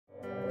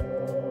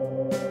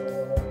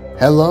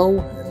Hello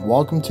and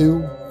welcome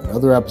to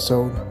another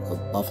episode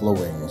of Buffalo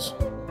Wings.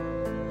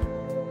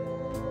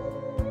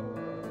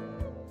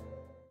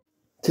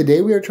 Today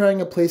we are trying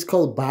a place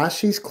called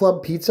Bocce's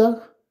Club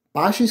Pizza.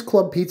 Bocce's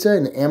Club Pizza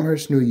in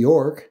Amherst, New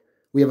York.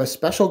 We have a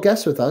special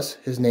guest with us.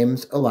 His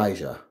name's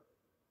Elijah.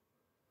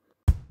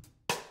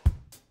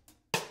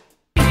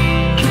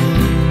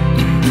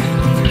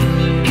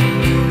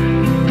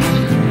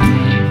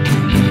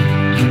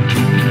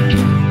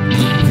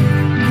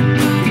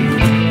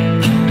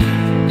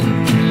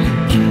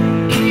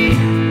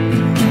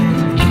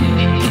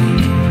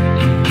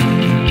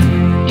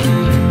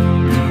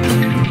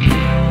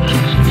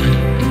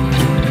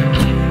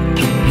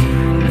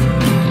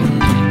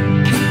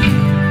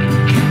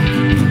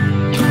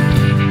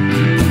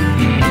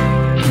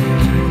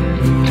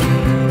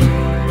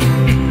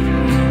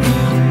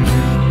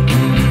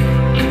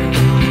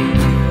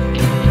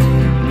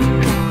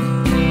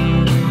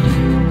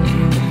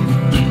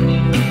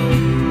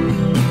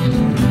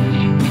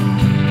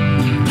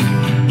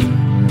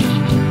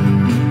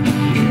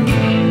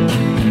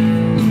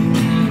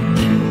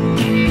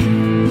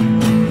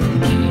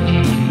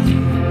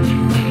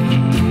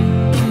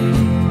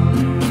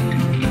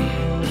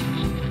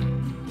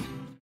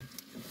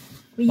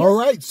 All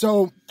right,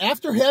 so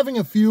after having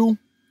a few,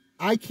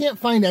 I can't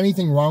find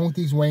anything wrong with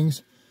these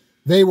wings.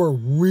 They were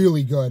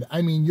really good.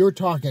 I mean, you're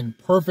talking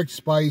perfect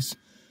spice,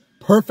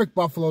 perfect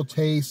buffalo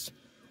taste,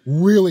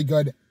 really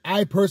good.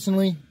 I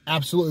personally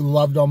absolutely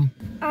loved them.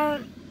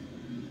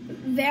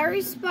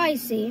 Very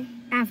spicy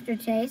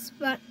aftertaste,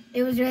 but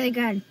it was really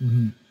good.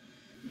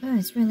 Oh,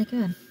 it's really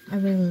good.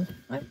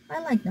 I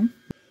like them.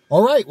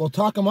 All right, we'll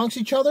talk amongst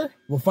each other.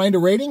 We'll find a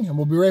rating, and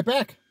we'll be right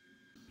back.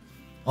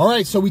 All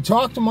right, so we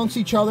talked amongst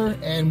each other,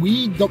 and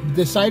we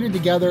decided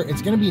together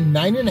it's going to be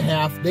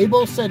 9.5. They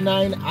both said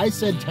 9. I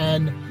said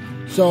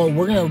 10. So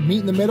we're going to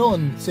meet in the middle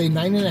and say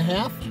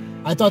 9.5.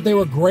 I thought they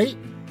were great,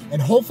 and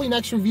hopefully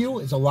next review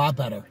is a lot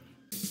better.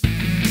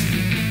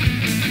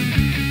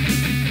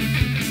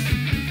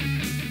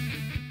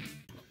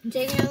 I'm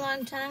taking a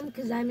long time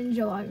because I'm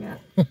enjoying it.